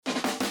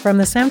From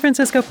the San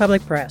Francisco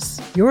Public Press,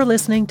 you're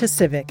listening to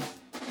Civic.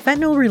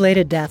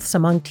 Fentanyl-related deaths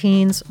among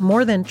teens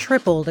more than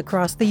tripled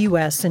across the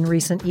U.S. in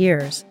recent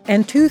years,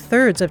 and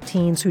 2/3 of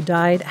teens who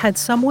died had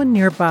someone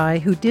nearby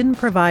who didn't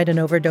provide an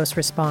overdose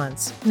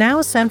response.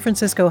 Now, San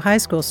Francisco high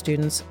school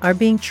students are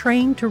being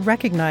trained to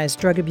recognize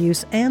drug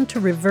abuse and to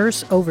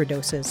reverse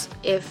overdoses.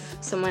 If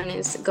someone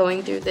is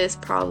going through this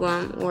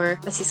problem or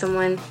I see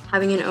someone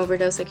having an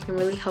overdose, I can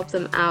really help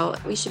them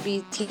out. We should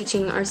be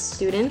teaching our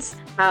students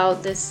how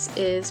this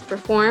is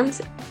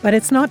performed. But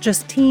it's not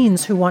just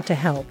teens who want to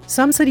help.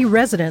 Some city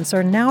residents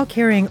are now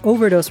carrying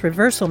overdose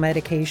reversal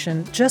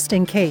medication just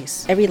in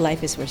case. Every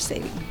life is worth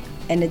saving,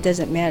 and it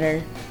doesn't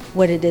matter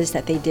what it is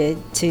that they did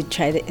to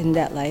try to end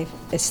that life,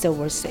 it's still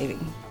worth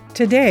saving.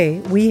 Today,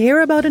 we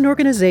hear about an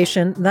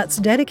organization that's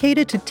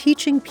dedicated to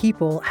teaching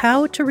people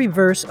how to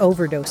reverse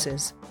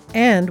overdoses.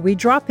 And we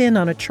drop in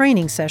on a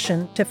training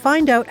session to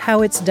find out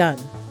how it's done.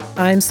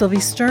 I'm Sylvie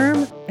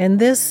Sturm, and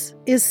this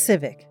is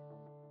Civic.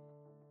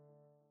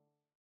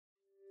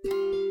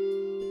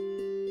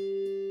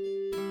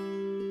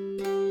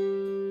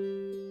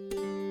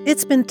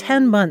 It's been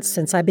 10 months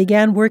since I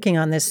began working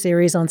on this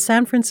series on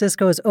San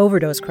Francisco's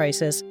overdose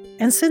crisis,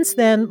 and since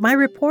then, my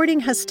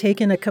reporting has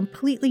taken a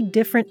completely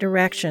different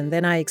direction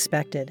than I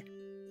expected.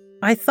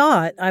 I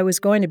thought I was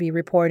going to be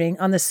reporting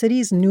on the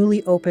city's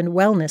newly opened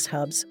wellness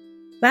hubs.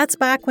 That's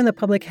back when the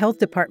Public Health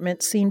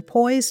Department seemed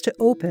poised to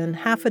open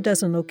half a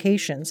dozen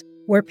locations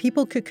where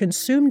people could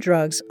consume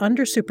drugs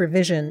under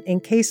supervision in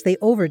case they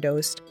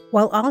overdosed,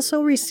 while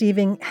also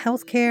receiving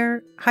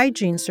healthcare,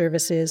 hygiene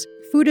services,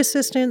 food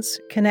assistance,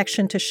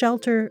 connection to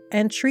shelter,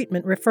 and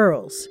treatment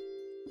referrals.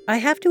 I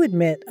have to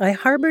admit, I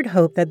harbored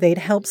hope that they'd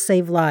help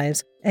save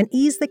lives and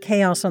ease the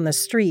chaos on the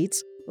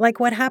streets,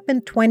 like what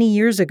happened 20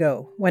 years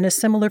ago when a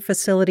similar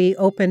facility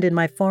opened in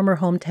my former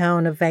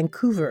hometown of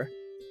Vancouver.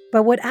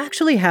 But what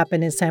actually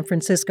happened in San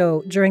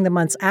Francisco during the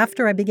months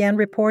after I began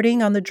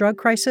reporting on the drug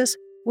crisis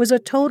was a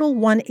total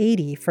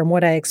 180 from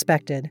what I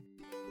expected.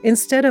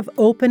 Instead of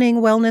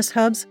opening wellness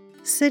hubs,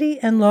 city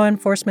and law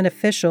enforcement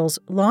officials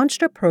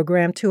launched a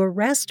program to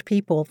arrest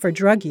people for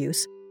drug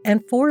use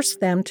and force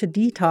them to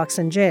detox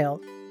in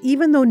jail,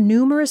 even though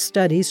numerous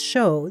studies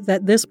show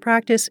that this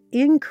practice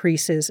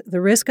increases the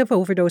risk of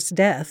overdose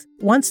death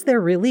once they're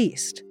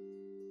released.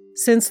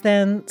 Since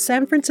then,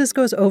 San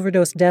Francisco's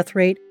overdose death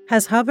rate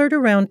has hovered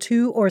around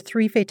 2 or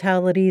 3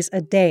 fatalities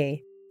a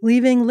day,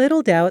 leaving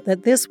little doubt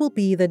that this will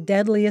be the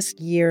deadliest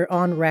year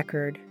on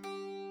record.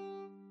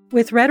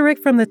 With rhetoric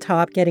from the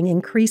top getting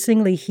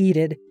increasingly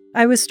heated,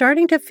 I was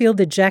starting to feel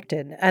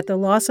dejected at the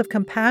loss of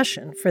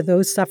compassion for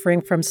those suffering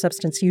from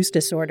substance use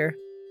disorder.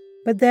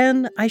 But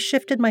then I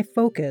shifted my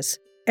focus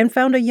and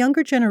found a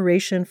younger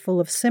generation full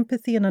of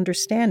sympathy and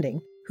understanding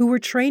who were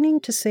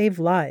training to save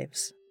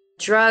lives.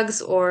 Drugs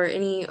or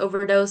any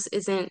overdose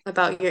isn't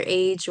about your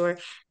age or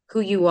who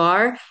you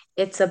are.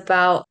 It's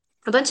about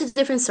a bunch of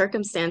different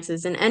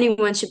circumstances, and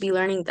anyone should be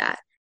learning that.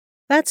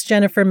 That's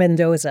Jennifer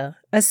Mendoza,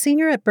 a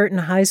senior at Burton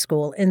High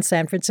School in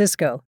San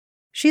Francisco.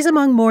 She's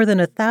among more than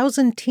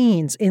 1,000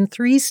 teens in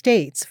 3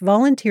 states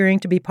volunteering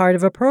to be part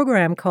of a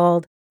program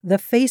called the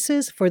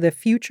Faces for the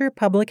Future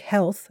Public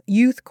Health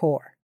Youth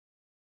Corps.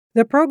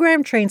 The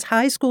program trains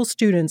high school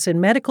students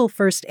in medical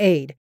first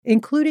aid,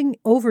 including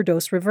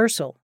overdose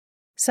reversal.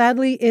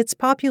 Sadly, its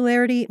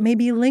popularity may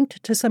be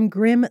linked to some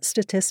grim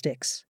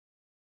statistics.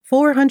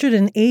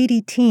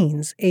 480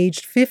 teens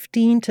aged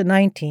 15 to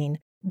 19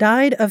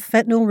 died of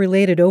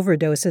fentanyl-related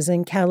overdoses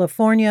in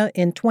California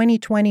in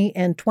 2020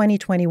 and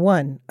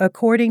 2021,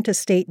 according to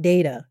state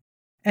data.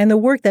 And the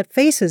work that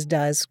FACES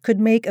does could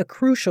make a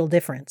crucial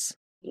difference.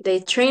 They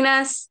train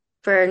us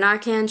for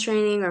Narcan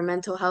training or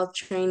mental health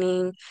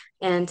training,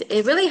 and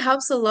it really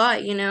helps a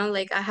lot,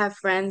 like I have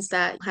friends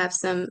that have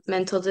some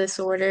mental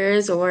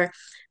disorders, or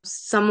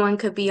someone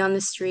could be on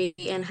the street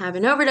and have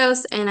an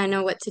overdose, and I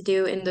know what to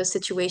do in those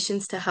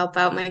situations to help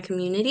out my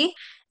community.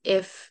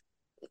 If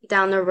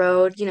down the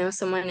road,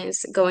 someone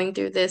is going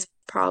through this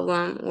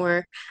problem,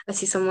 or I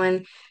see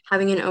someone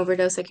having an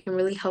overdose, I can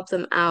really help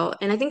them out.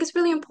 And I think it's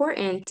really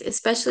important,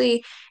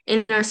 especially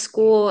in our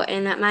school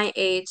and at my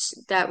age,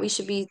 that we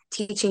should be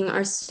teaching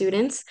our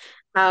students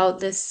how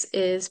this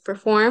is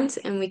performed,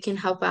 and we can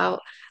help out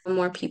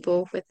more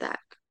people with that.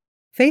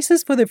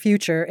 Faces for the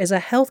Future is a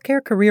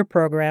healthcare career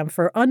program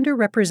for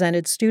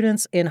underrepresented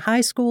students in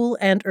high school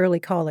and early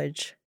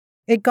college.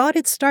 It got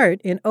its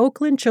start in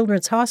Oakland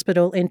Children's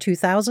Hospital in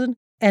 2000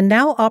 and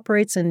now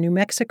operates in New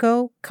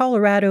Mexico,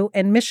 Colorado,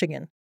 and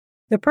Michigan.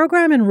 The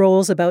program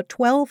enrolls about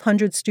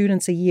 1,200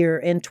 students a year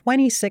in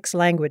 26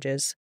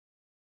 languages.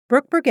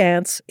 Brooke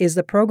Bergantz is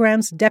the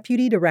program's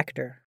deputy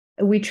director.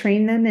 We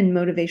train them in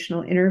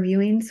motivational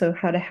interviewing, so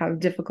how to have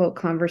difficult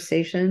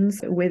conversations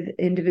with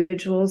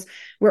individuals.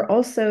 We're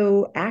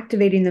also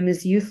activating them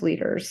as youth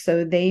leaders,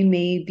 so they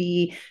may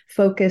be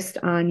focused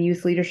on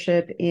youth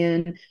leadership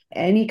in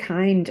any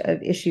kind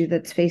of issue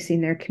that's facing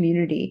their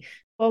community.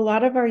 A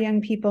lot of our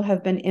young people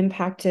have been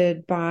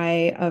impacted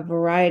by a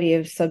variety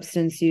of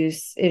substance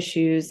use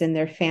issues in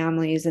their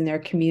families and their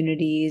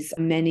communities.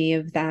 Many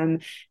of them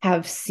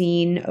have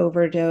seen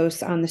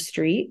overdose on the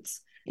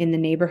streets in the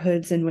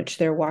neighborhoods in which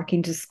they're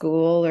walking to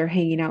school or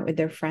hanging out with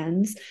their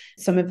friends.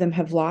 Some of them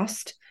have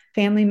lost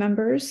family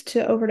members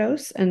to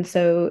overdose. And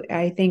so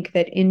I think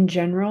that in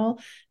general,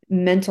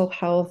 mental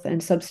health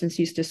and substance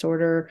use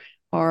disorder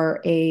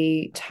are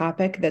a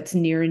topic that's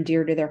near and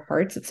dear to their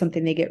hearts. It's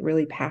something they get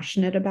really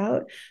passionate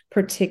about,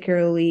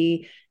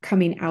 particularly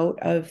coming out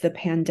of the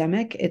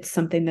pandemic. It's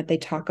something that they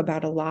talk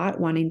about a lot,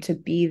 wanting to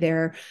be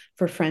there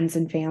for friends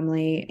and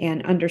family,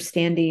 and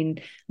understanding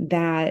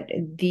that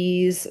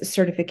these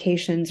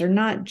certifications are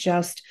not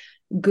just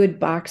good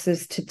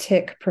boxes to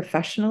tick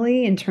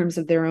professionally in terms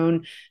of their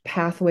own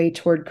pathway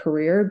toward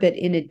career. But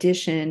in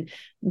addition,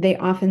 they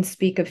often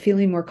speak of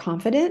feeling more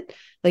confident.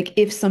 Like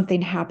if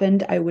something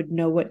happened, I would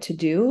know what to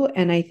do.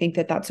 And I think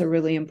that that's a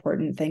really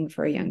important thing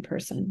for a young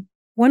person.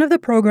 One of the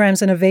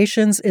program's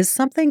innovations is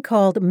something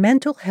called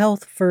mental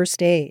health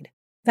first aid.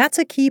 That's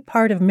a key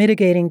part of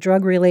mitigating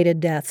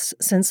drug-related deaths,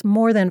 since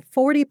more than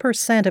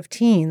 40% of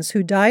teens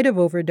who died of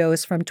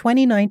overdose from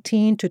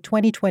 2019 to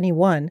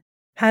 2021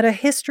 had a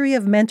history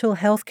of mental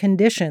health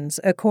conditions,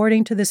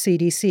 according to the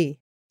CDC.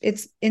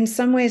 It's in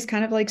some ways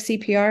kind of like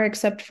CPR,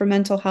 except for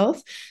mental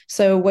health.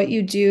 So what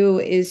you do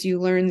is you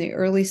learn the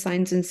early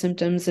signs and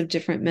symptoms of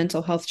different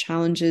mental health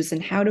challenges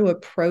and how to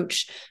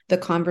approach the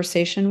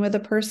conversation with a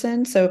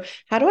person. So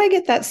how do I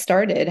get that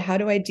started? How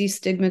do I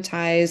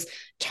destigmatize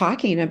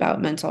talking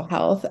about mental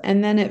health?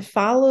 And then it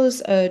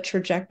follows a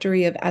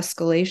trajectory of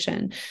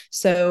escalation.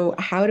 So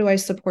how do I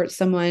support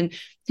someone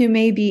who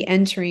may be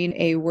entering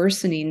a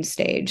worsening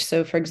stage?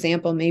 So for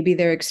example, maybe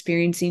they're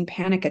experiencing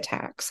panic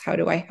attacks. How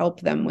do I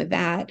help them with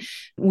that?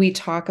 We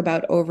talk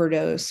about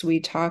overdose. We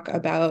talk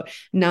about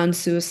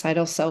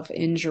non-suicidal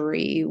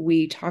self-injury.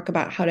 We talk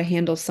about how to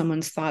handle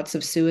someone's thoughts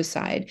of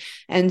suicide.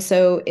 And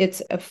so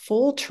it's a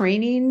full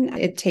training.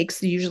 It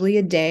takes usually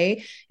a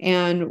day.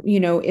 And,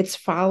 it's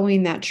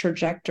following that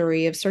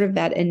trajectory of sort of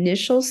that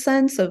initial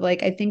sense of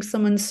like, I think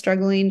someone's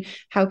struggling.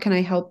 How can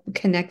I help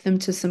connect them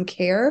to some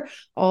care,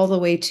 all the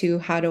way to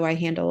how do I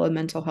handle a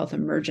mental health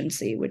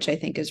emergency, which I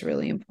think is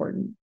really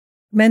important.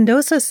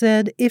 Mendoza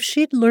said if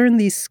she'd learned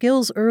these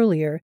skills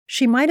earlier,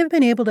 she might have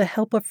been able to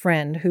help a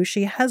friend who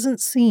she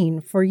hasn't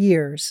seen for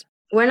years.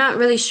 We're not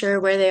really sure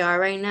where they are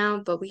right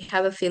now, but we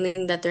have a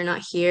feeling that they're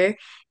not here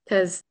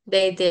because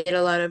they did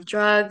a lot of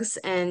drugs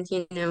and,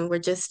 we're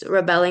just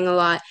rebelling a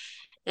lot.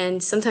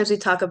 And sometimes we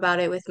talk about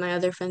it with my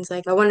other friends,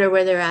 like, I wonder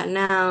where they're at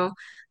now.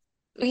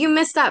 You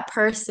miss that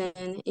person.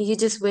 You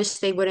just wish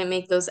they wouldn't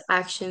make those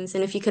actions.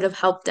 And if you could have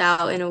helped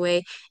out in a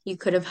way, you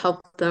could have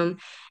helped them.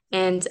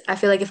 And I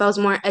feel like if I was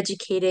more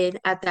educated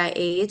at that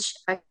age,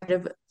 I could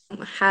have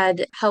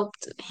had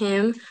helped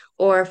him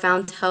or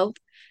found help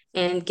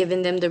and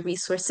given them the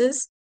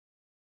resources.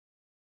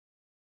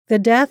 The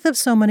death of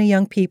so many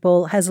young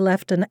people has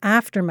left an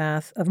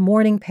aftermath of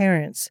mourning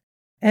parents,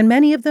 and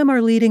many of them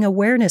are leading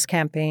awareness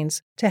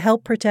campaigns to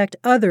help protect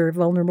other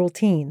vulnerable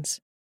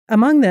teens.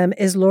 Among them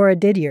is Laura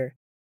Didier.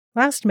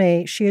 Last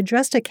May, she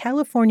addressed a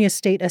California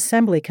State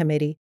Assembly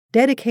committee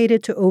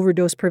dedicated to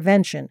overdose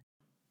prevention.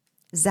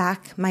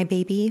 Zach, my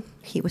baby,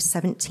 he was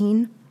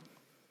 17.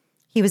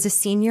 He was a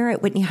senior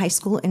at Whitney High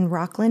School in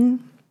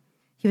Rockland.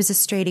 He was a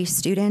straight-A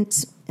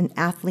student, an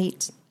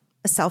athlete,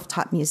 a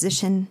self-taught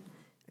musician,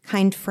 a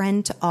kind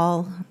friend to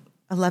all,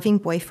 a loving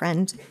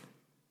boyfriend,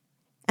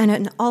 and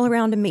an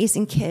all-around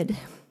amazing kid.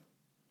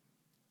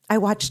 I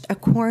watched a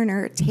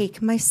coroner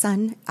take my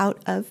son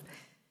out of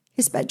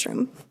his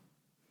bedroom.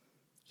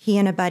 He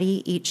and a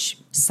buddy each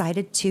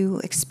decided to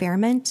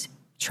experiment,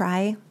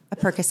 try a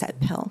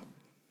Percocet pill.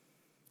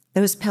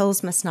 Those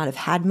pills must not have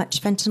had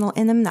much fentanyl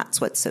in them.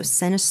 That's what's so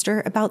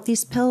sinister about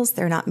these pills.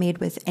 They're not made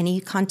with any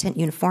content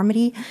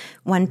uniformity.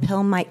 One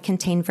pill might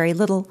contain very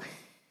little.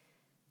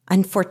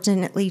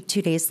 Unfortunately,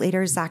 2 days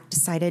later, Zach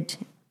decided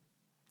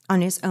on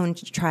his own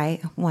to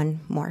try one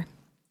more.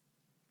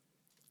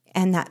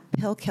 And that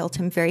pill killed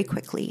him very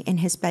quickly in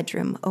his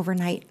bedroom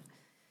overnight.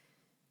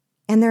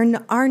 And there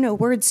are no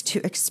words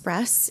to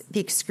express the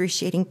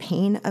excruciating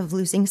pain of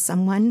losing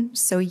someone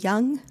so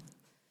young,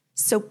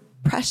 so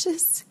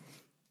precious,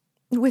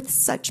 with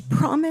such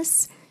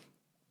promise,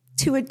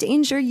 to a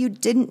danger you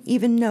didn't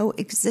even know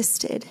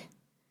existed.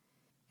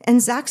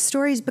 And Zach's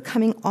story is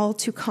becoming all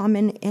too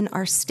common in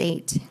our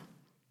state.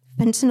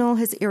 Fentanyl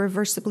has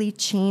irreversibly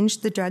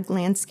changed the drug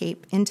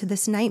landscape into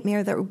this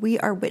nightmare that we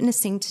are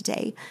witnessing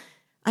today.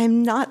 I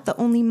am not the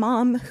only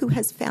mom who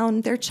has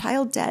found their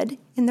child dead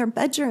in their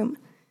bedroom.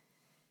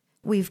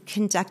 We've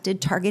conducted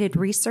targeted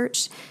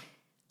research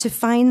to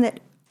find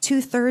that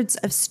 2/3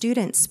 of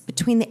students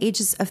between the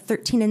ages of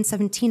 13 and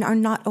 17 are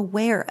not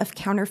aware of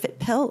counterfeit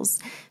pills.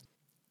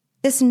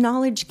 This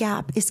knowledge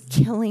gap is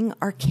killing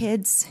our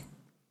kids.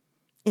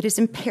 It is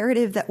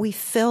imperative that we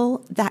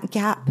fill that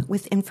gap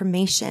with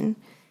information.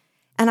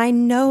 And I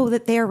know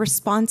that they are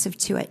responsive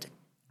to it.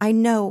 I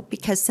know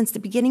because since the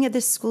beginning of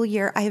this school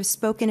year, I have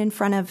spoken in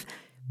front of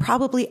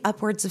probably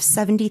upwards of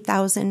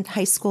 70,000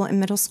 high school and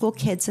middle school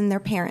kids and their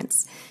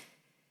parents.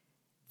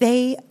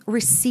 They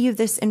receive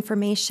this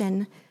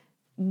information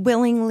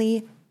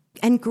willingly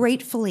and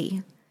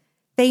gratefully.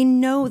 They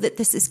know that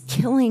this is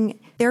killing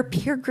their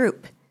peer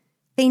group.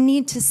 They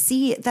need to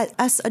see that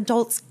us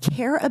adults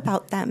care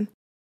about them.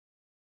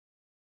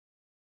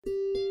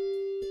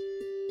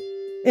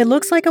 It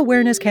looks like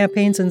awareness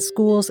campaigns in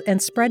schools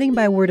and spreading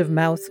by word of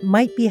mouth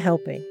might be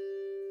helping.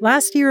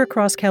 Last year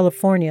across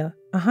California,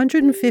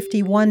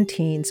 151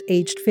 teens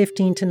aged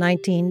 15 to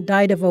 19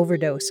 died of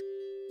overdose.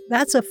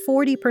 That's a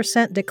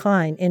 40%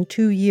 decline in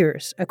 2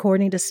 years,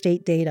 according to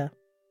state data.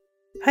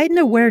 Heightened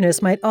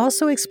awareness might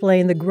also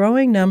explain the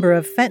growing number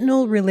of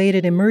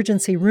fentanyl-related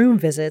emergency room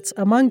visits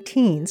among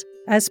teens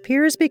as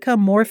peers become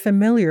more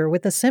familiar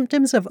with the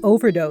symptoms of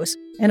overdose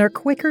and are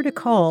quicker to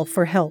call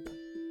for help.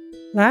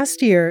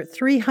 Last year,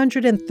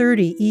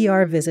 330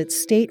 ER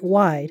visits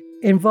statewide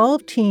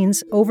involved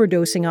teens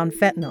overdosing on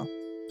fentanyl.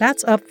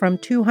 That's up from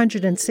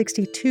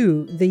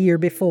 262 the year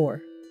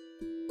before.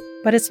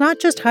 But it's not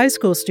just high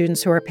school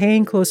students who are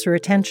paying closer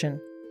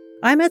attention.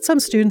 I met some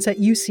students at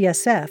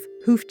UCSF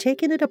who've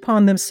taken it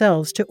upon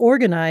themselves to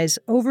organize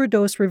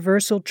overdose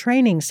reversal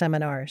training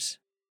seminars.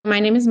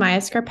 My name is Maya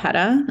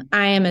Scarpetta.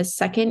 I am a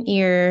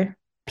second-year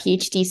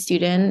PhD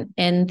student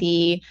in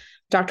the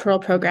doctoral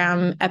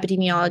program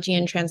Epidemiology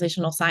and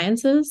Translational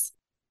Sciences.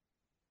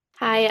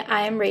 Hi,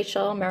 I'm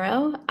Rachel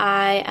Moreau.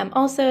 I am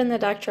also in the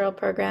doctoral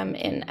program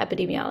in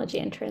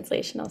Epidemiology and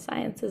Translational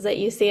Sciences at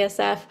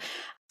UCSF.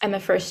 I'm a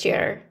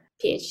first-year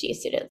PhD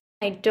student.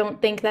 I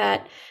don't think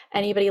that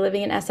anybody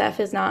living in SF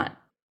is not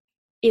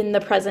in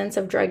the presence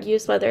of drug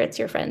use, whether it's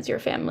your friends, your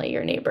family,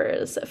 your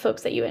neighbors,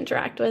 folks that you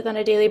interact with on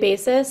a daily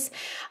basis.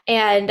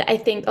 And I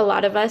think a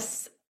lot of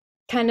us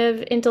kind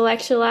of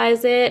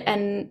intellectualize it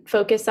and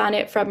focus on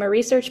it from a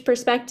research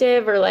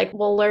perspective, or like,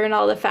 we'll learn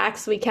all the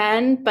facts we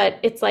can, but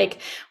it's like,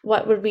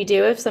 what would we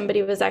do if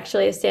somebody was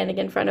actually standing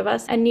in front of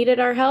us and needed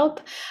our help,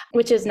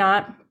 which is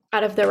not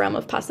out of the realm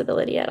of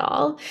possibility at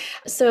all.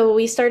 So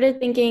we started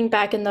thinking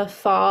back in the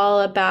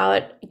fall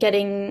about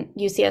getting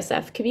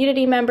UCSF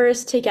community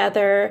members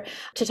together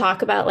to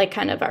talk about like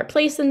kind of our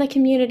place in the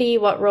community,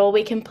 what role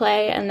we can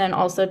play, and then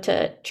also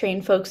to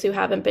train folks who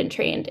haven't been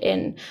trained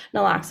in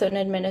naloxone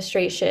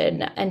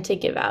administration and to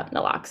give out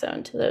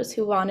naloxone to those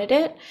who wanted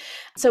it.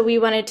 So we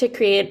wanted to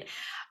create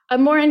a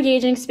more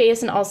engaging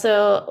space and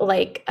also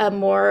like a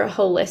more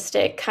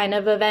holistic kind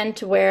of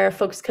event where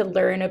folks could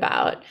learn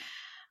about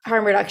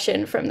harm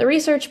reduction from the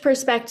research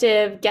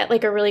perspective, get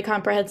like a really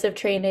comprehensive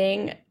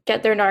training,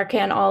 get their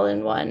Narcan all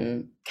in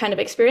one kind of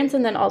experience,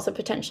 and then also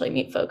potentially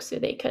meet folks who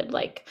they could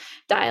like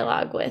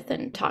dialogue with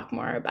and talk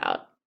more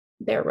about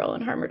their role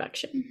in harm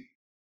reduction.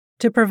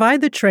 To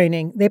provide the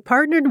training, they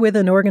partnered with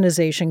an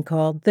organization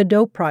called the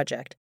DOPE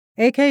Project,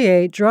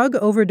 aka Drug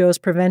Overdose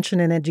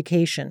Prevention and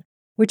Education,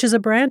 which is a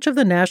branch of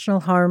the National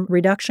Harm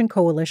Reduction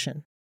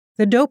Coalition.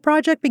 The DOPE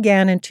Project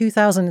began in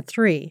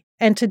 2003,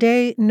 and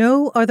today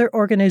no other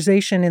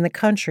organization in the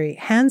country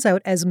hands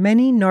out as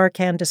many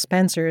Narcan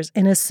dispensers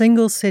in a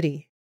single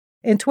city.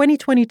 In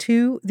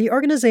 2022, the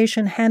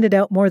organization handed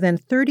out more than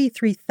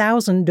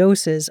 33,000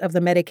 doses of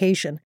the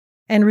medication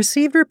and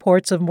received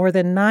reports of more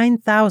than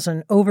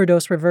 9,000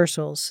 overdose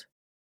reversals.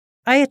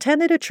 I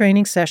attended a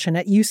training session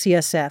at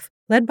UCSF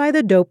led by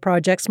the DOPE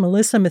Project's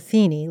Melissa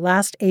Matheny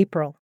last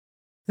April.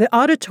 The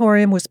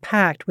auditorium was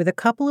packed with a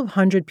couple of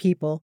hundred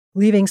people,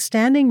 leaving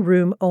standing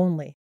room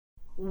only.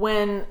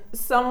 When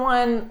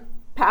someone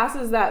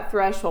passes that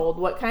threshold,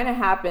 what kind of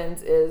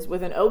happens is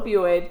with an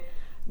opioid,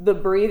 the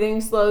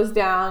breathing slows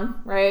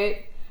down,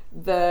 right?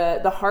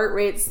 The heart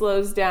rate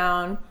slows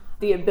down.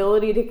 The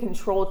ability to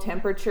control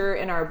temperature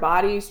in our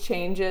bodies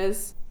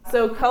changes.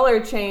 So color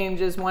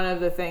change is one of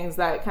the things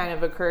that kind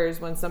of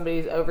occurs when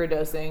somebody's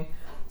overdosing.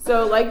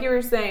 So like you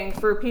were saying,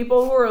 for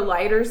people who are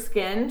lighter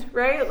skinned,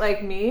 right,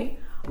 like me,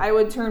 I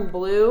would turn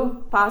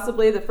blue.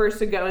 Possibly the first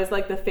to go is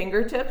like the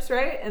fingertips,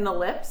 right, and the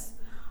lips.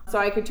 So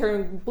I could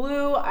turn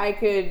blue. I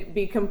could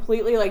be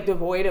completely like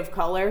devoid of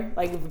color,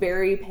 like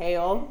very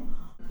pale.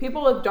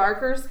 People with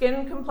darker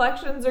skin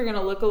complexions are going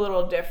to look a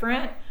little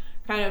different,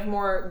 kind of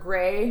more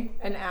gray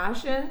and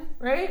ashen,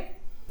 right,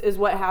 is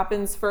what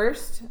happens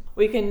first.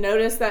 We can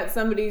notice that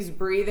somebody's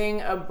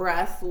breathing a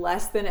breath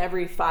less than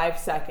every 5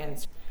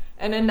 seconds.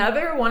 And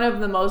another one of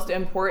the most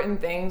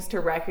important things to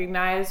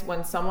recognize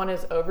when someone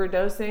is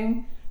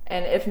overdosing,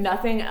 and if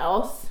nothing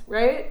else,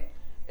 right,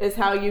 is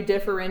how you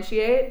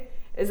differentiate,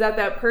 is that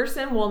that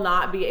person will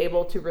not be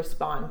able to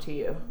respond to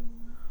you.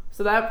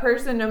 So that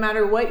person, no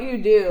matter what you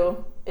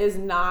do, is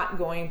not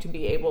going to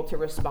be able to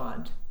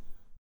respond.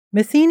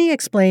 Matheny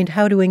explained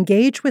how to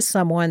engage with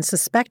someone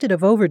suspected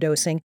of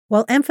overdosing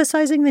while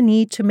emphasizing the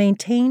need to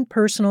maintain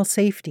personal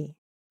safety.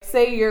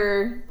 Say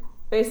you're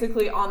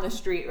basically on the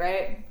street,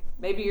 right?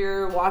 Maybe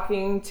you're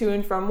walking to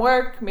and from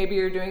work, maybe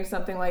you're doing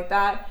something like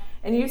that,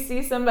 and you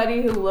see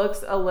somebody who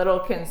looks a little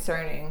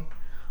concerning.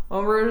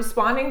 When we're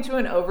responding to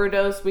an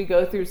overdose, we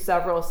go through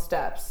several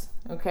steps,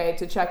 okay,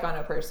 to check on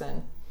a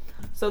person.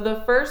 So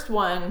the first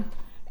one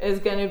is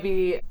going to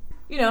be,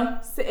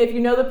 if you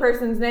know the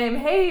person's name,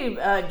 hey,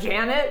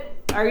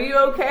 Janet, are you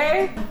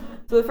okay?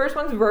 So the first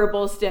one's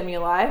verbal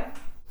stimuli.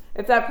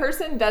 If that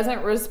person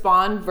doesn't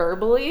respond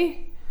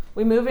verbally,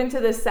 we move into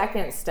the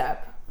second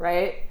step,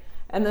 right?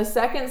 And the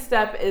second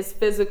step is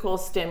physical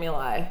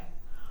stimuli.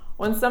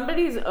 When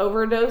somebody's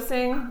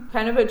overdosing,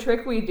 kind of a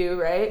trick we do,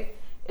 right,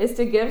 is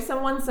to give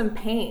someone some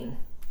pain,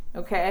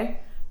 okay?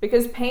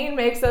 Because pain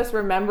makes us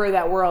remember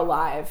that we're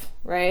alive,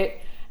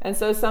 right? And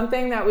so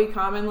something that we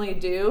commonly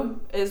do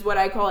is what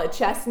I call a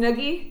chest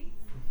noogie,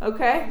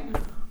 okay?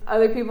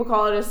 Other people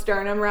call it a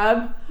sternum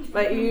rub,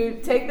 but you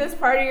take this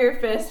part of your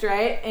fist,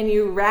 right, and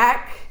you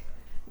rack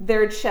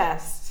their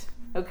chest,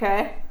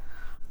 okay?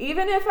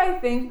 Even if I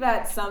think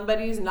that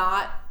somebody's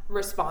not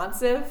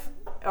responsive,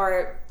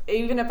 or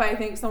even if I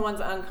think someone's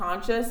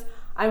unconscious,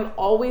 I'm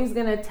always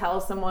gonna tell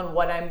someone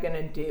what I'm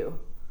gonna do,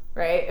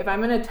 right? If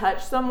I'm gonna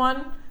touch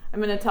someone, I'm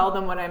gonna tell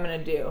them what I'm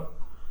gonna do.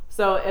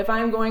 So if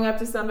I'm going up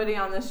to somebody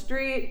on the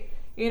street,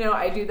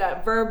 I do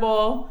that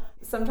verbal.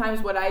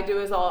 Sometimes what I do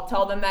is I'll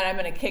tell them that I'm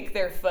gonna kick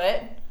their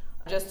foot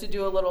just to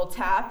do a little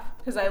tap,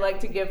 because I like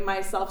to give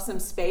myself some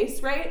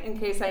space, right, in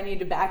case I need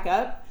to back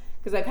up,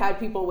 because I've had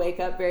people wake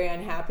up very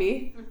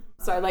unhappy.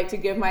 So I like to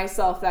give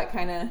myself that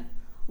kind of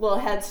little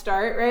head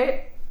start,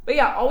 right? But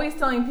yeah, always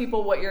telling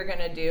people what you're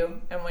gonna do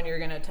and when you're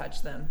gonna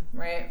touch them,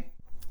 right?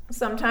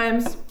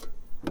 Sometimes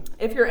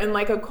if you're in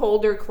like a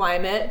colder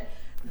climate,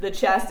 the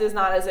chest is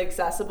not as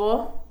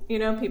accessible.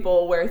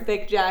 People wear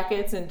thick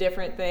jackets and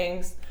different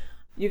things.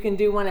 You can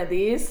do one of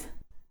these,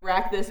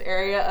 rack this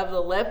area of the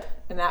lip,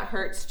 and that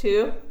hurts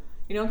too.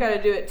 You don't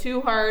gotta do it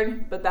too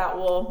hard, but that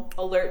will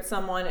alert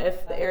someone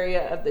if the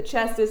area of the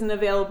chest isn't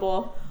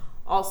available.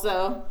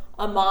 Also,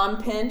 a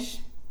mom pinch,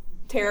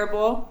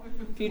 terrible.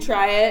 If you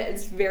try it,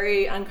 it's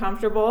very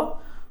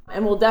uncomfortable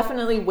and will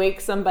definitely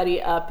wake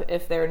somebody up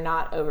if they're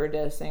not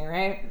overdosing,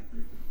 right?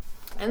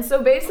 And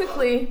so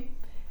basically,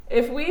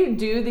 if we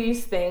do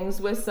these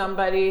things with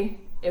somebody,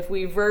 if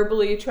we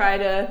verbally try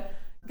to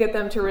get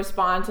them to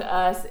respond to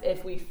us,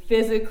 if we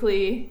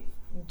physically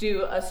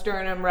do a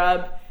sternum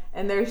rub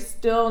and they're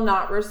still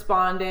not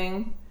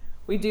responding,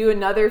 we do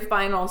another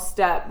final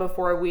step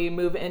before we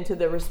move into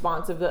the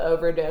response of the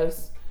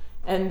overdose.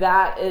 And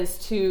that is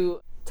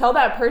to tell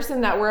that person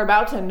that we're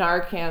about to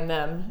Narcan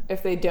them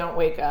if they don't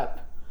wake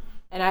up.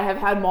 And I have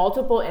had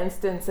multiple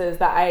instances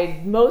that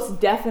I most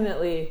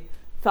definitely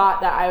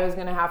thought that I was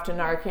gonna have to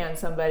Narcan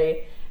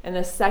somebody. And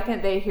the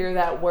second they hear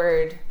that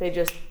word, they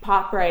just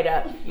pop right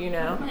up,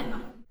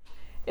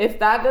 If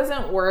that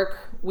doesn't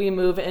work, we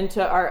move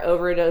into our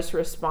overdose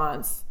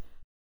response.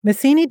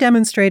 Matheny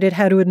demonstrated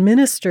how to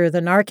administer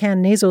the Narcan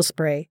nasal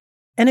spray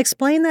and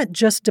explained that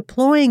just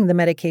deploying the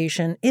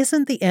medication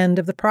isn't the end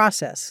of the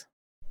process.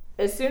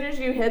 As soon as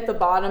you hit the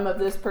bottom of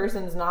this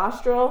person's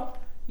nostril,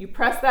 you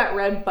press that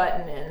red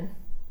button in,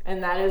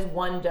 and that is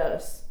one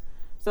dose.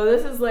 So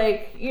this is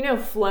like,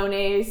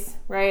 Flonase,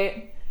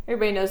 right?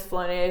 Everybody knows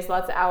Flonase,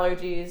 lots of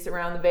allergies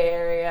around the Bay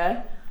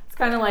Area. It's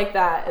kind of like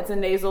that. It's a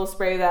nasal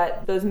spray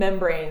that those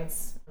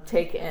membranes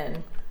take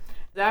in.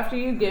 After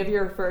you give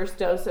your first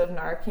dose of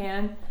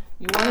Narcan,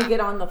 you want to get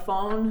on the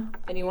phone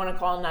and you want to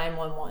call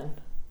 911.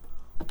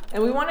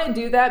 And we want to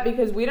do that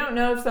because we don't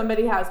know if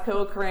somebody has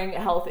co-occurring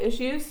health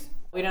issues.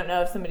 We don't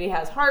know if somebody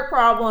has heart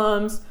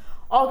problems,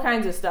 all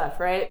kinds of stuff,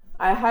 right?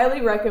 I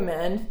highly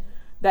recommend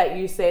that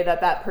you say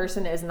that that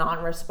person is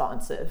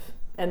non-responsive.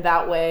 And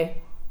that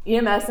way,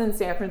 EMS in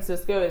San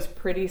Francisco is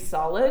pretty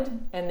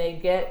solid and they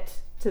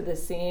get to the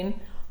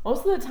scene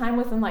most of the time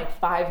within like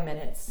 5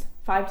 minutes,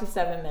 5 to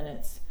 7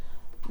 minutes.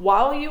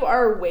 While you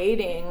are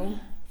waiting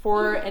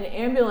for an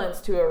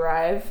ambulance to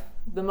arrive,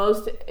 the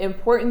most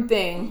important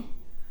thing,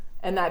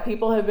 and that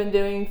people have been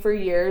doing for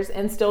years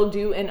and still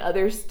do in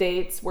other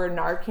states where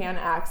Narcan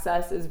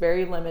access is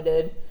very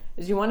limited,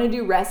 is you want to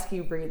do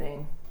rescue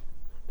breathing.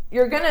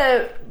 You're going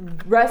to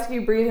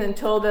rescue breathe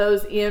until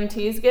those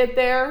EMTs get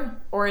there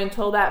or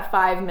until that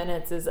 5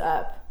 minutes is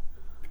up.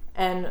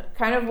 And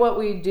kind of what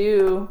we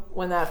do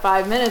when that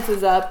 5 minutes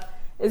is up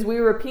is we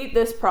repeat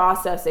this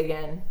process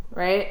again,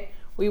 right?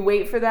 We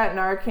wait for that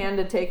Narcan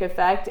to take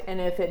effect, and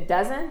if it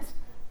doesn't,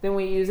 then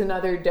we use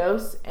another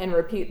dose and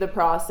repeat the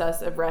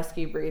process of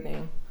rescue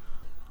breathing.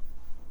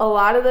 A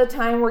lot of the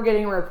time we're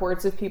getting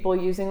reports of people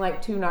using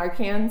like 2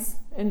 Narcans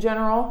in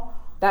general.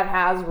 That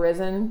has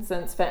risen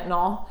since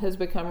fentanyl has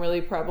become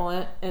really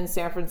prevalent in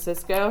San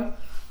Francisco.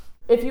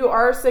 If you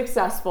are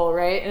successful,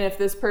 right, and if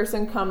this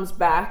person comes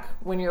back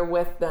when you're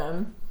with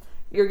them,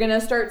 you're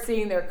gonna start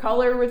seeing their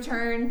color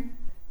return.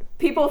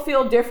 People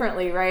feel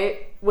differently,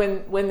 right,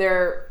 when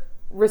they're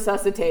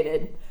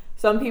resuscitated.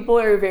 Some people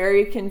are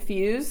very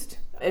confused.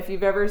 If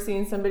you've ever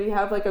seen somebody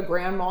have like a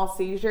grand mal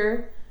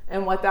seizure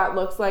and what that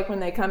looks like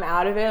when they come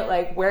out of it,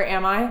 like, where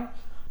am I?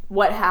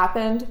 What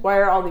happened? Why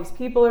are all these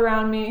people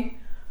around me?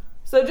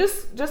 So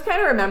just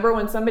kind of remember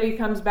when somebody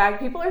comes back,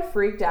 people are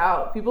freaked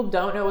out. People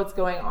don't know what's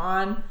going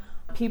on.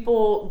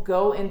 People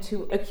go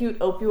into acute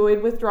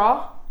opioid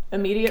withdrawal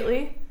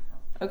immediately.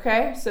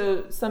 Okay,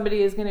 so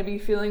somebody is going to be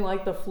feeling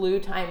like the flu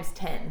times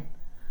 10.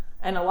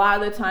 And a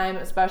lot of the time,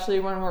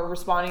 especially when we're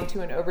responding to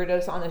an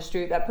overdose on the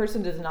street, that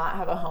person does not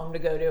have a home to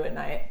go to at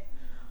night.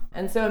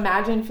 And so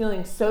imagine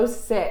feeling so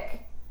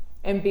sick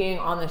and being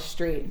on the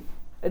street.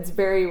 It's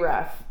very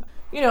rough.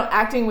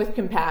 Acting with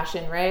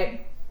compassion,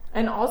 right?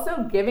 And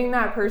also giving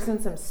that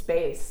person some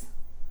space.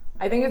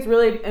 I think it's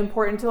really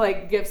important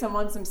to give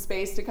someone some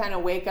space to kind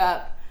of wake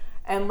up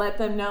and let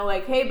them know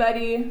hey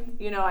buddy,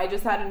 I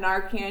just had a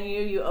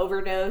Narcan you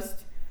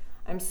overdosed.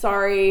 I'm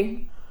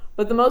sorry.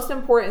 But the most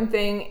important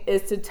thing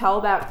is to tell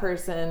that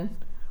person,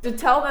 to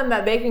tell them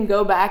that they can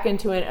go back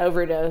into an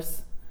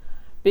overdose,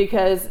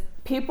 because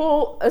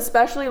people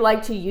especially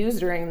like to use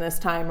during this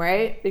time,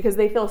 right? Because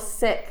they feel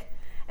sick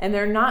and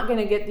they're not going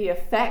to get the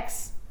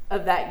effects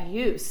of that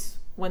use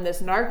when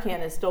this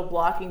Narcan is still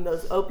blocking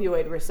those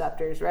opioid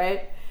receptors,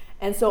 right?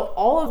 And so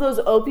all of those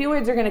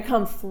opioids are going to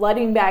come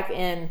flooding back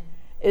in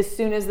as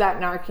soon as that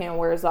Narcan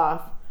wears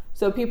off.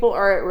 So people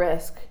are at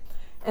risk.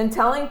 And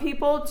telling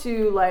people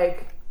to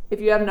if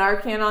you have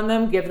Narcan on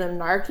them, give them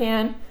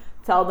Narcan.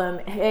 Tell them,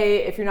 hey,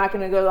 if you're not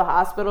going to go to the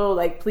hospital,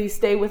 please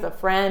stay with a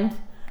friend.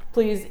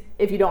 Please,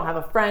 if you don't have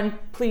a friend,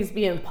 please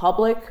be in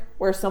public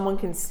where someone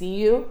can see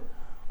you,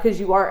 because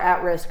you are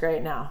at risk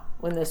right now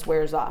when this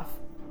wears off.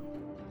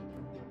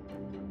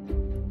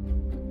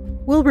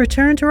 We'll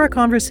return to our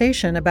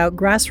conversation about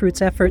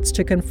Grassroots' efforts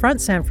to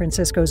confront San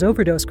Francisco's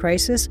overdose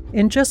crisis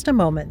in just a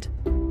moment.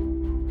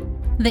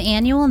 The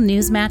annual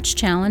Newsmatch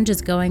Challenge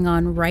is going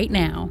on right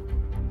now.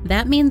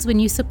 That means when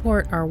you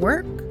support our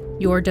work,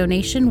 your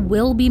donation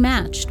will be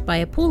matched by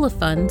a pool of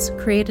funds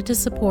created to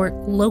support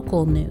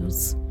local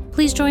news.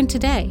 Please join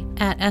today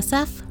at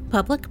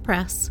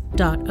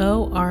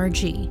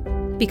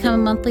sfpublicpress.org. Become a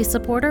monthly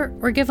supporter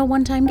or give a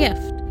one-time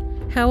gift.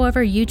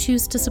 However you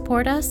choose to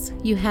support us,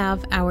 you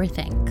have our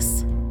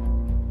thanks.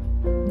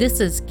 This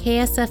is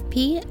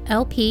KSFP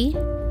LP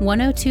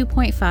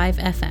 102.5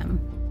 FM.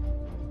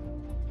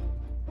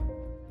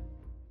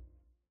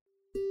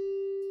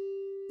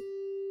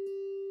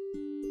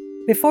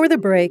 Before the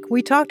break,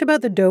 we talked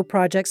about the DOPE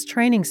Project's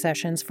training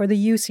sessions for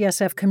the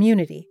UCSF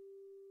community.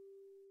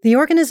 The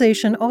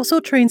organization also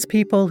trains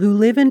people who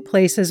live in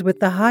places with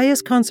the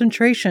highest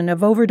concentration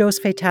of overdose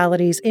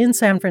fatalities in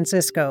San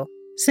Francisco,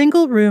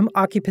 single-room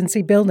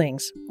occupancy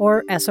buildings,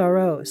 or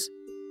SROs.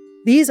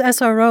 These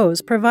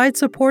SROs provide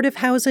supportive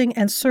housing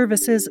and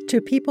services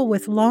to people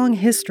with long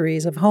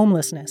histories of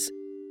homelessness.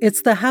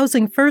 It's the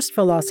Housing First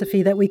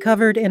philosophy that we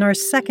covered in our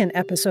second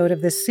episode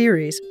of this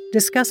series,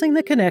 discussing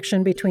the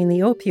connection between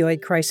the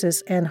opioid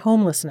crisis and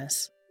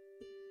homelessness.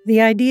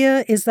 The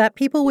idea is that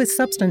people with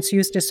substance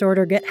use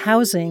disorder get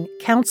housing,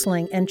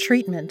 counseling, and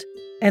treatment,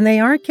 and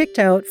they aren't kicked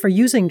out for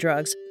using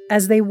drugs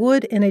as they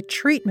would in a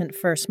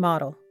treatment-first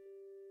model.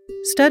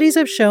 Studies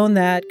have shown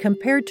that,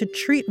 compared to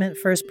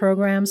treatment-first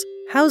programs,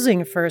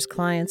 housing-first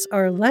clients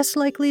are less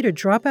likely to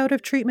drop out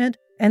of treatment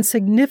and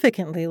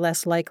significantly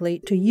less likely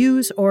to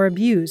use or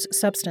abuse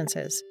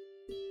substances.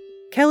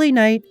 Kelly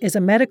Knight is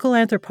a medical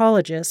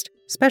anthropologist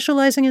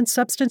specializing in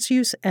substance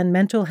use and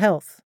mental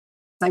health.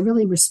 I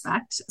really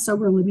respect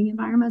sober living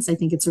environments. I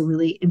think it's a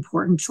really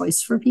important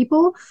choice for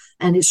people,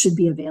 and it should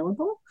be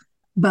available.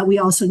 But we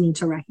also need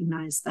to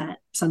recognize that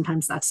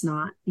sometimes that's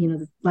not,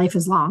 life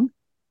is long,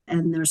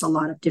 and there's a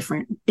lot of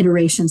different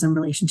iterations and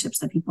relationships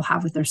that people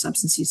have with their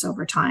substance use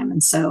over time.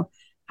 And so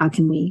how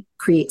can we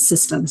create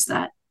systems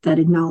that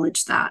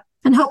acknowledge that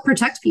and help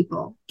protect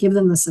people, give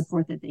them the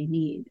support that they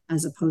need,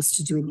 as opposed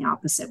to doing the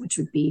opposite, which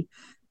would be,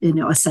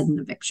 a sudden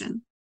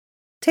eviction.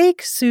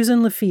 Take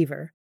Susan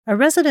Lefevre, a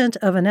resident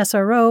of an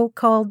SRO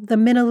called the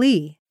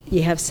Minnalee.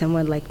 You have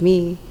someone like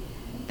me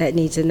that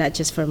needs it not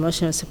just for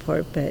emotional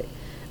support, but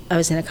I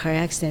was in a car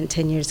accident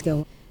 10 years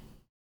ago.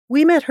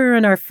 We met her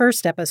in our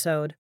first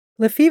episode.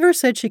 Lefevre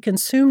said she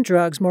consumed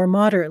drugs more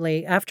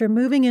moderately after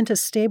moving into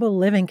stable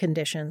living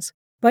conditions,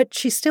 but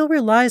she still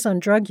relies on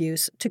drug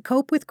use to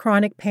cope with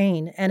chronic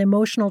pain and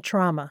emotional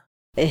trauma.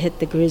 It hit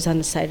the grooves on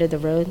the side of the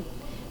road.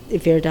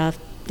 It veered off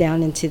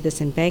down into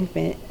this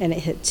embankment, and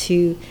it hit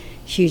two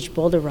huge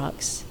boulder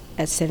rocks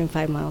at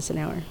 75 miles an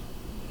hour.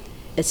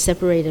 It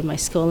separated my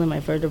skull and my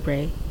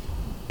vertebrae.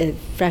 It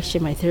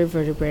fractured my third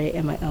vertebrae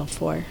and my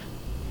L4.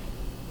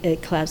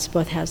 It collapsed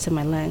both halves of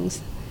my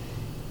lungs,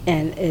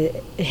 and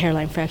it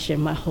hairline fractured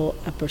my whole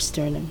upper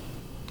sternum.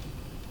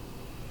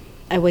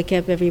 I wake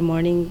up every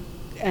morning,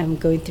 I'm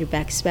going through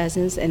back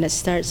spasms, and it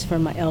starts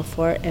from my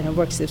L4 and it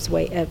works its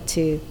way up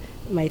to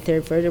my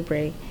third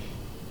vertebrae.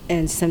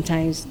 And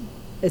sometimes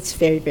it's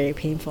very, very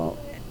painful,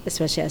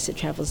 especially as it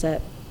travels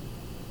up.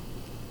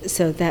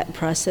 So that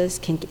process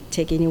can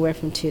take anywhere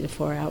from 2 to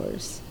 4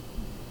 hours.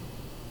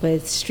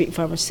 With street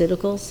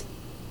pharmaceuticals,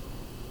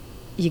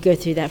 you go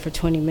through that for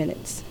 20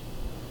 minutes.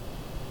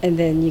 And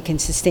then you can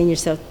sustain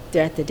yourself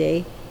throughout the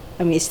day.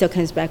 I mean, it still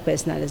comes back, but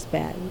it's not as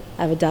bad.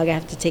 I have a dog I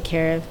have to take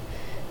care of,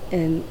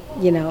 and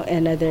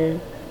and other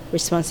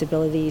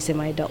responsibilities in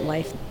my adult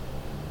life.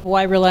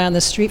 Why rely on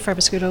the street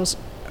pharmaceuticals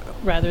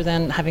rather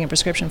than having a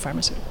prescription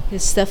pharmaceutical?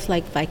 It's stuff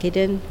like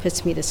Vicodin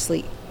puts me to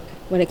sleep.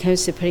 When it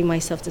comes to putting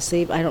myself to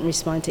sleep, I don't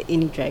respond to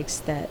any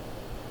drugs that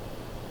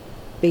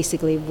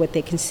basically what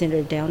they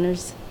consider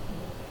downers.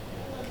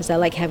 because I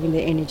like having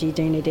the energy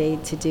during the day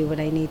to do what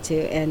I need to,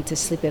 and to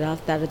sleep it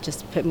off, that'll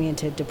just put me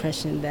into a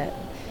depression that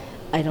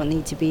I don't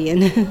need to be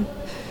in.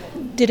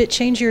 Did it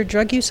change your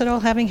drug use at all,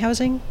 having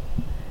housing?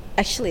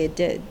 Actually, it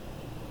did.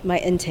 My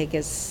intake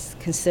is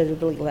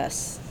considerably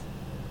less.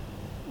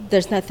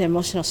 There's not the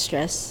emotional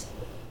stress.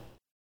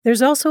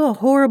 There's also a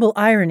horrible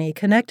irony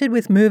connected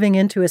with moving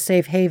into a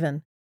safe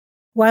haven.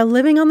 While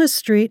living on the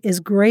street is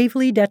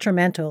gravely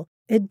detrimental,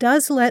 it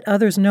does let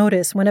others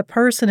notice when a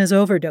person is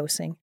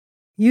overdosing.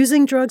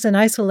 Using drugs in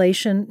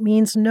isolation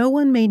means no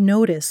one may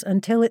notice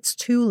until it's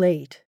too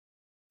late.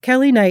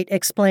 Kelly Knight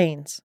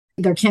explains.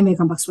 There can be a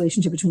complex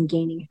relationship between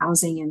gaining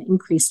housing and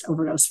increased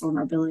overdose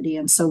vulnerability.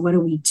 And so what do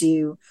we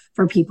do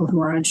for people who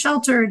are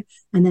unsheltered?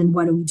 And then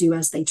what do we do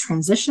as they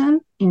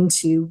transition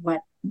into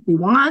what we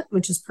want,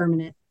 which is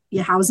permanent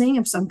housing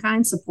of some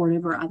kind,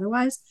 supportive or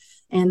otherwise?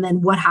 And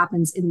then what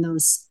happens in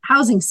those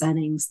housing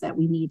settings that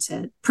we need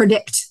to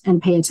predict and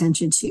pay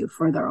attention to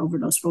for their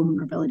overdose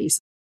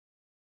vulnerabilities?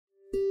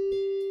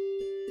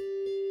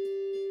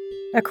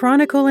 A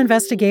Chronicle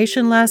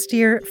investigation last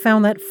year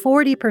found that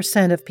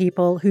 40% of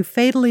people who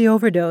fatally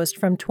overdosed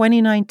from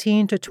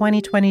 2019 to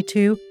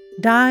 2022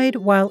 died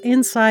while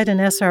inside an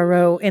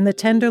SRO in the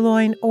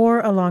Tenderloin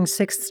or along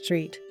 6th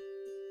Street.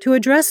 To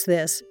address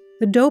this,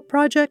 the DOPE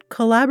Project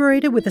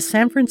collaborated with the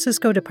San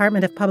Francisco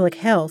Department of Public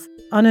Health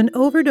on an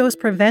overdose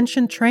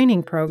prevention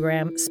training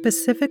program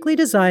specifically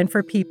designed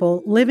for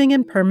people living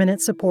in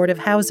permanent supportive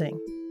housing.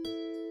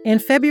 In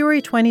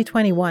February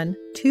 2021,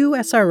 2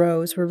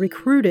 SROs were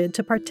recruited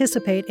to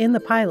participate in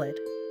the pilot,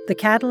 the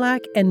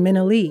Cadillac and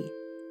Minnalee.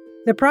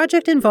 The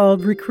project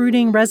involved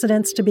recruiting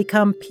residents to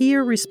become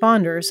peer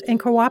responders in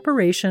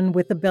cooperation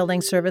with the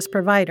building service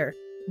provider,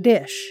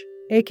 DISH,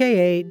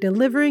 aka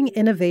Delivering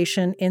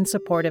Innovation in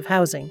Supportive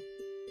Housing.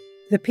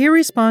 The peer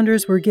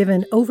responders were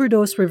given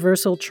overdose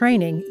reversal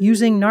training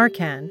using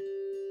Narcan.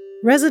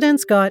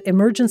 Residents got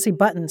emergency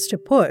buttons to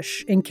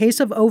push in case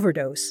of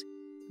overdose.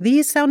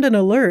 These sound an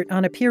alert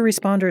on a peer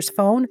responder's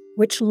phone,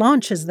 which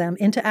launches them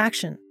into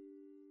action.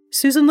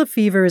 Susan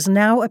Lefevre is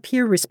now a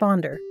peer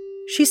responder.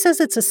 She says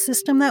it's a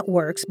system that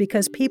works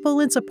because people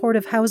in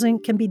supportive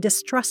housing can be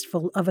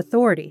distrustful of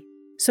authority.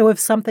 So if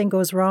something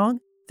goes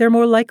wrong, they're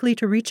more likely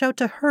to reach out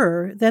to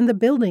her than the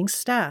building's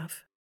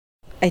staff.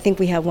 I think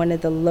we have one of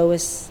the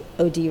lowest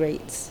OD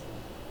rates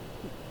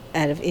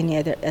out of any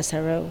other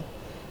SRO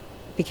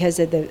because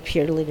of the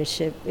peer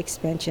leadership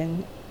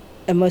expansion.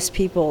 And most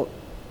people,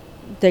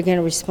 they're going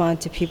to respond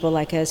to people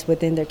like us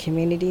within their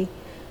community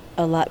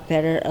a lot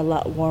better, a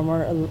lot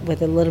warmer,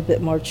 with a little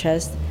bit more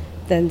trust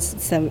than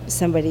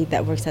somebody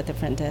that works at the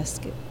front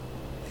desk.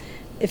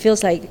 It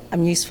feels like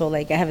I'm useful,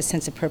 like I have a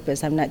sense of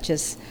purpose. I'm not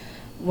just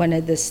one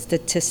of the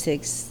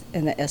statistics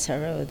in the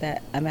SRO,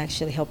 that I'm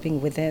actually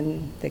helping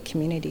within the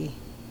community.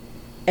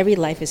 Every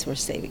life is worth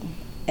saving,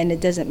 and it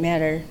doesn't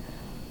matter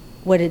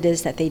what it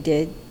is that they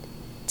did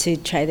to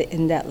try to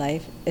end that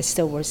life, it's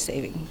still worth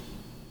saving.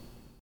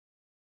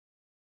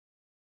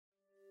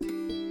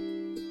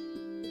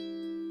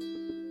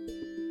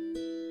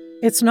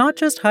 It's not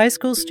just high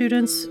school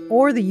students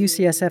or the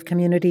UCSF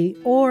community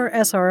or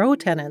SRO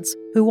tenants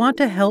who want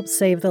to help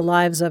save the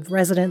lives of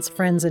residents,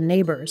 friends, and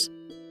neighbors.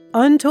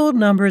 Untold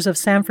numbers of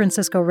San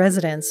Francisco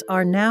residents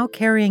are now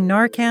carrying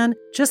Narcan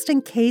just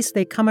in case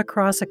they come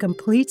across a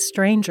complete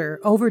stranger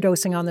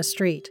overdosing on the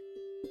street.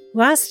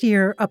 Last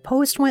year, a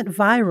post went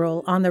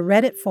viral on the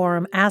Reddit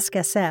forum Ask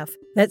SF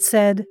that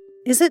said,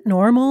 "Is it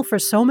normal for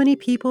so many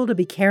people to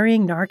be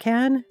carrying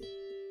Narcan?"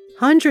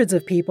 Hundreds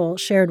of people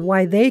shared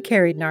why they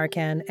carried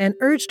Narcan and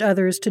urged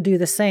others to do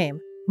the same,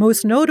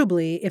 most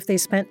notably if they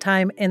spent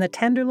time in the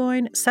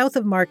Tenderloin, South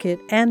of Market,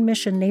 and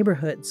Mission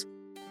neighborhoods.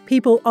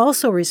 People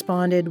also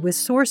responded with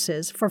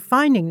sources for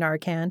finding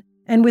Narcan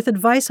and with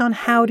advice on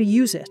how to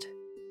use it.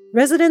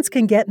 Residents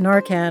can get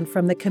Narcan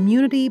from the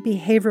Community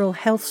Behavioral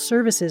Health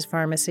Services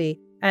Pharmacy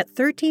at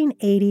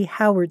 1380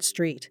 Howard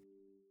Street.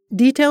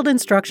 Detailed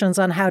instructions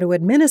on how to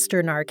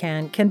administer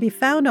Narcan can be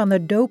found on the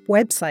DOPE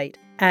website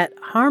at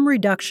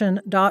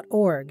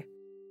harmreduction.org.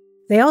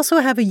 They also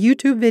have a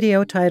YouTube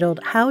video titled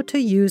How to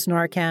Use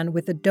Narcan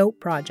with the DOPE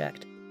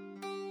Project.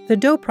 The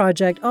DOPE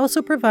Project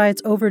also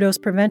provides overdose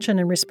prevention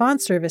and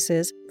response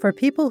services for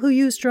people who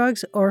use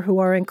drugs or who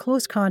are in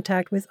close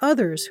contact with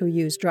others who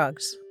use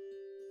drugs.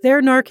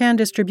 Their Narcan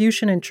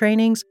distribution and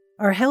trainings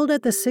are held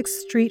at the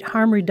 6th Street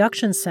Harm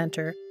Reduction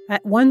Center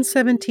at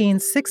 117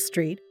 6th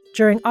Street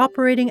during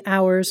operating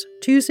hours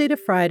Tuesday to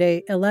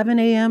Friday, 11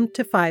 a.m.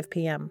 to 5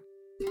 p.m.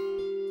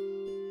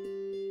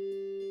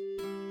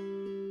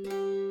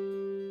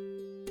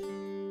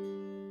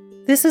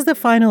 This is the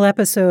final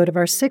episode of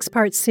our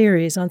 6-part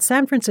series on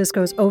San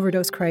Francisco's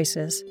overdose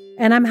crisis,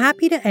 and I'm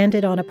happy to end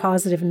it on a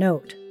positive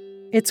note.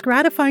 It's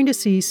gratifying to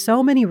see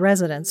so many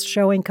residents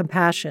showing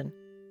compassion.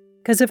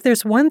 Because if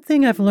there's one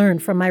thing I've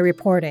learned from my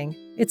reporting,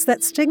 it's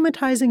that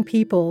stigmatizing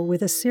people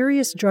with a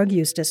serious drug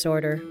use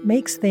disorder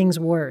makes things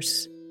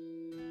worse.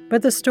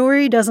 But the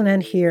story doesn't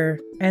end here,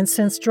 and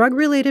since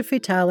drug-related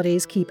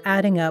fatalities keep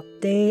adding up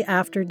day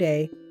after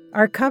day,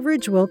 our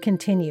coverage will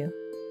continue.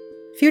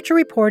 Future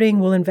reporting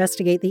will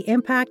investigate the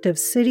impact of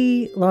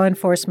city, law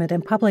enforcement,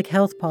 and public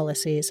health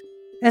policies,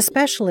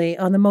 especially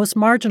on the most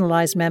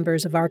marginalized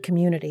members of our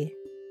community.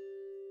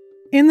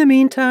 In the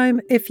meantime,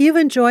 if you've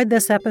enjoyed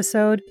this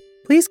episode,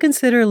 please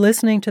consider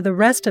listening to the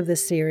rest of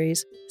this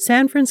series,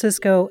 San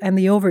Francisco and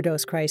the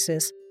Overdose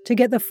Crisis, to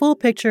get the full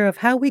picture of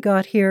how we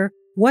got here,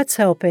 what's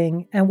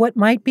helping, and what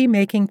might be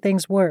making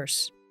things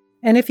worse.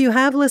 And if you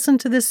have listened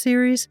to this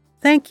series,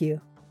 thank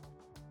you.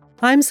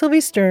 I'm Sylvie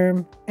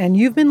Sturm, and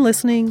you've been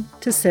listening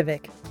to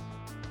Civic.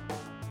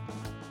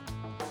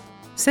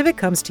 Civic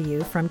comes to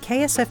you from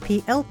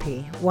KSFP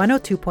LP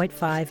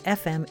 102.5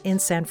 FM in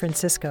San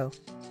Francisco.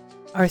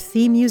 Our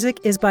theme music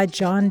is by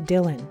John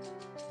Dillon.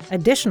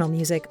 Additional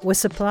music was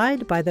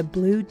supplied by the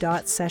Blue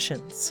Dot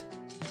Sessions.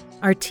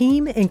 Our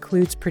team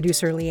includes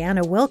producer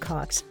Leanna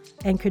Wilcox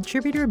and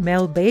contributor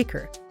Mel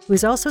Baker, who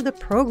is also the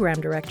program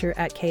director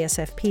at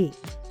KSFP.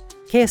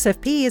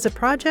 KSFP is a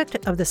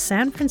project of the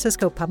San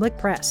Francisco Public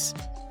Press,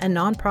 a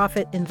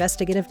nonprofit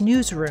investigative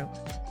newsroom.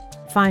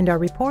 Find our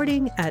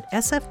reporting at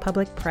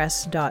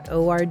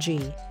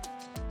sfpublicpress.org.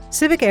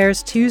 Civic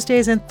airs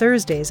Tuesdays and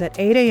Thursdays at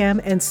 8 a.m.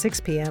 and 6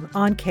 p.m.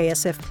 on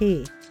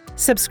KSFP.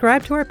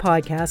 Subscribe to our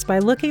podcast by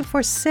looking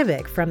for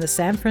Civic from the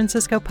San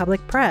Francisco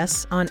Public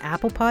Press on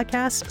Apple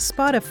Podcasts,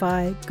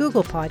 Spotify,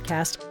 Google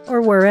Podcasts,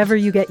 or wherever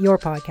you get your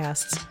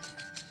podcasts.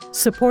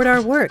 Support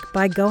our work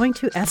by going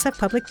to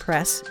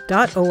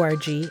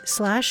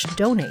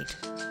sfpublicpress.org/donate.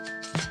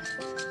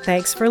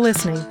 Thanks for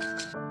listening.